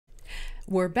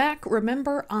We're back.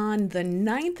 Remember on the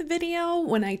 9th video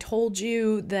when I told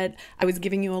you that I was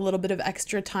giving you a little bit of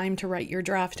extra time to write your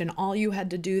draft and all you had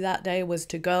to do that day was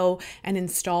to go and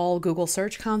install Google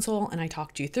Search Console, and I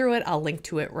talked you through it. I'll link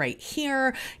to it right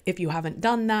here if you haven't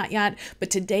done that yet. But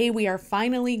today we are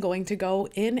finally going to go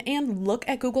in and look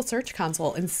at Google Search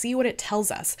Console and see what it tells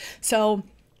us. So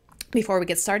before we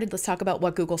get started, let's talk about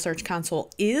what Google Search Console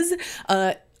is.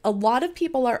 A lot of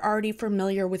people are already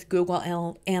familiar with Google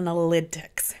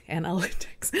Analytics.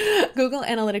 Google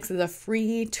Analytics is a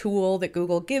free tool that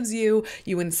Google gives you.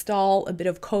 You install a bit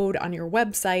of code on your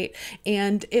website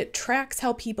and it tracks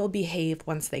how people behave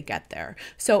once they get there.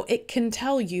 So it can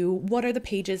tell you what are the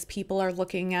pages people are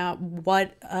looking at,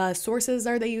 what sources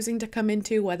are they using to come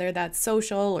into, whether that's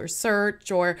social or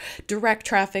search or direct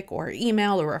traffic or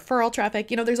email or referral traffic.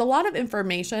 You know, there's a lot of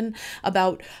information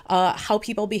about how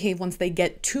people behave once they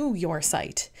get to your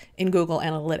site in Google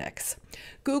Analytics.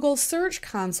 Google Search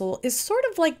Console is sort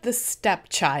of like the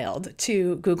stepchild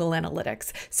to Google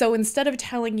Analytics. So instead of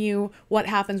telling you what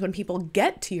happens when people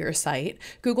get to your site,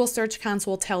 Google Search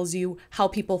Console tells you how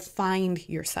people find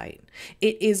your site.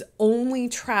 It is only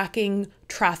tracking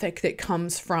traffic that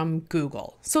comes from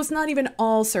Google. So it's not even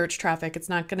all search traffic. It's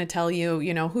not going to tell you,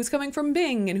 who's coming from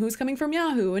Bing and who's coming from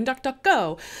Yahoo and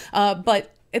DuckDuckGo.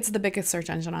 But it's the biggest search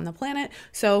engine on the planet,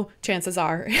 so chances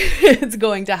are it's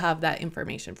going to have that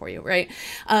information for you, right?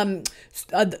 A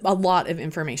lot of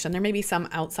information. There may be some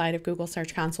outside of Google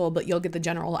Search Console, but you'll get the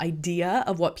general idea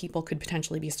of what people could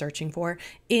potentially be searching for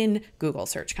in Google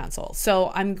Search Console.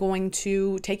 So I'm going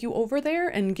to take you over there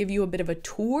and give you a bit of a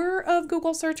tour of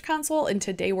Google Search Console, and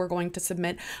today we're going to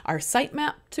submit our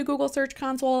sitemap to Google Search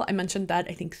Console. I mentioned that,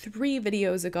 I think, 3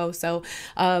 videos ago, so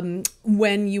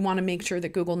when you want to make sure that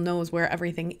Google knows where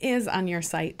everything is on your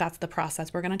site, that's the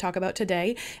process we're going to talk about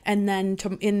today. And then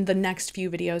in the next few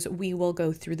videos, we will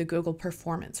go through the Google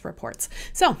performance reports.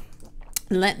 So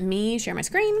let me share my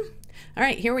screen. All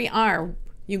right, here we are.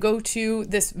 You go to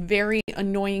this very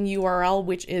annoying URL,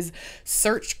 which is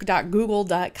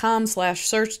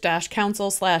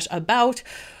search.google.com/search-console/about.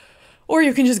 Or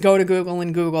you can just go to Google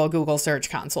and Google Search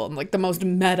Console, and like the most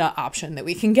meta option that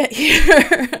we can get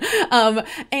here.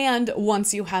 And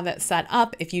once you have it set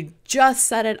up, if you just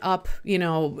set it up,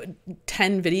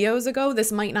 10 videos ago, this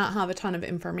might not have a ton of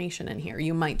information in here.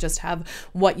 You might just have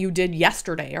what you did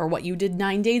yesterday or what you did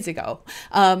 9 days ago.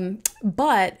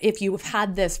 But if you've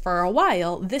had this for a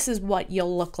while, this is what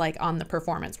you'll look like on the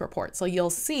performance report. So you'll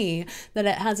see that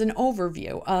it has an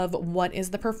overview of what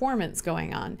is the performance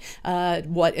going on,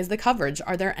 what is the coverage.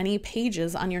 Are there any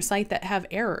pages on your site that have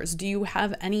errors? Do you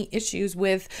have any issues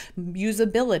with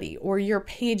usability or your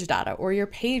page data or your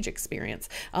page experience?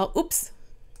 Oops.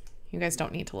 You guys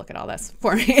don't need to look at all this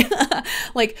for me.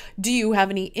 Like, do you have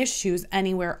any issues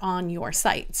anywhere on your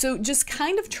site? So just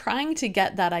kind of trying to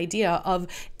get that idea of,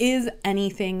 is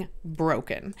anything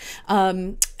broken?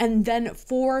 And then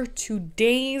for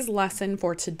today's lesson,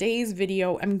 for today's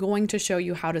video, I'm going to show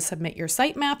you how to submit your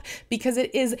sitemap because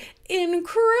it is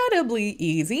incredibly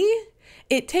easy.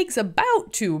 It takes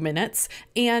about 2 minutes,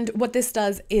 and what this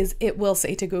does is it will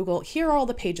say to Google, here are all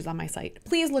the pages on my site.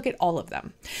 Please look at all of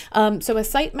them. So a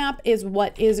sitemap is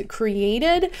what is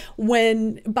created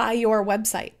by your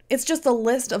website. It's just a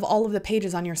list of all of the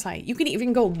pages on your site. You can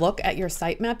even go look at your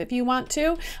sitemap if you want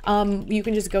to. You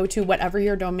can just go to whatever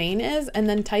your domain is and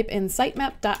then type in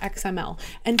sitemap.xml.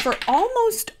 And for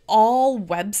almost all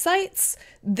websites,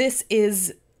 this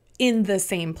is in the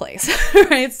same place,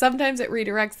 right? Sometimes it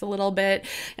redirects a little bit.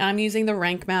 I'm using the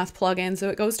Rank Math plugin, so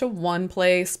it goes to one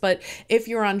place. But if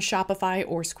you're on Shopify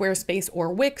or Squarespace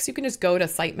or Wix, you can just go to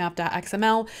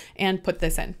sitemap.xml and put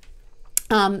this in.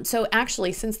 So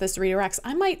actually, since this redirects,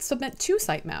 I might submit 2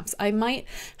 sitemaps. I might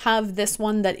have this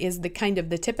one that is the kind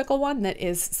of the typical one that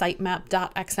is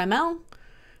sitemap.xml.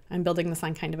 I'm building this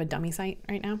on kind of a dummy site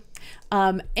right now.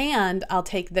 And I'll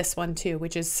take this one too,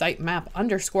 which is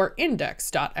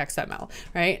sitemap_index.xml,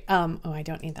 right? Oh, I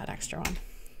don't need that extra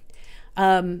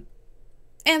one.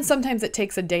 And sometimes it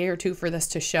takes a day or 2 for this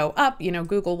to show up.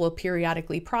 Google will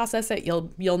periodically process it.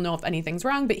 You'll know if anything's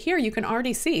wrong. But here you can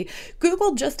already see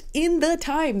Google, just in the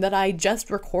time that I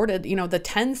just recorded, the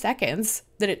 10 seconds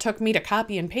that it took me to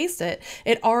copy and paste it,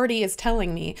 it already is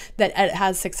telling me that it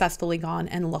has successfully gone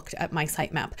and looked at my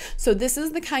sitemap. So this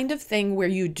is the kind of thing where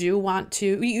you need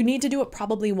to do it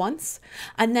probably once,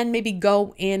 and then maybe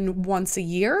go in once a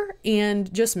year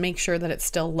and just make sure that it's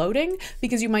still loading,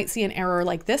 because you might see an error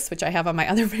like this, which I have on my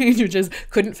other page, which is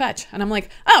couldn't fetch. And I'm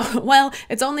like, oh, well,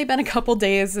 it's only been a couple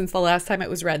days since the last time it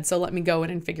was read, so let me go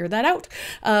in and figure that out.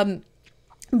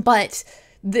 But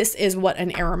this is what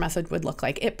an error message would look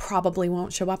like. It probably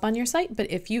won't show up on your site,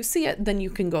 but if you see it, then you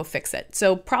can go fix it.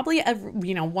 So probably every,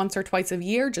 once or twice a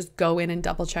year, just go in and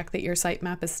double check that your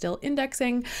sitemap is still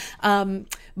indexing.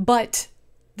 But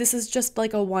this is just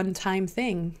like a one-time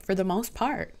thing for the most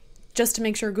part, just to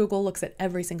make sure Google looks at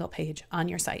every single page on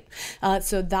your site.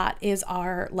 So that is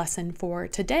our lesson for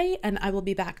today, and I will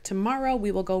be back tomorrow.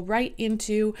 We will go right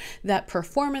into that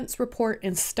performance report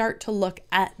and start to look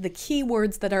at the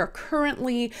keywords that are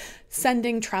currently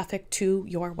sending traffic to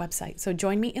your website. So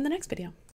join me in the next video.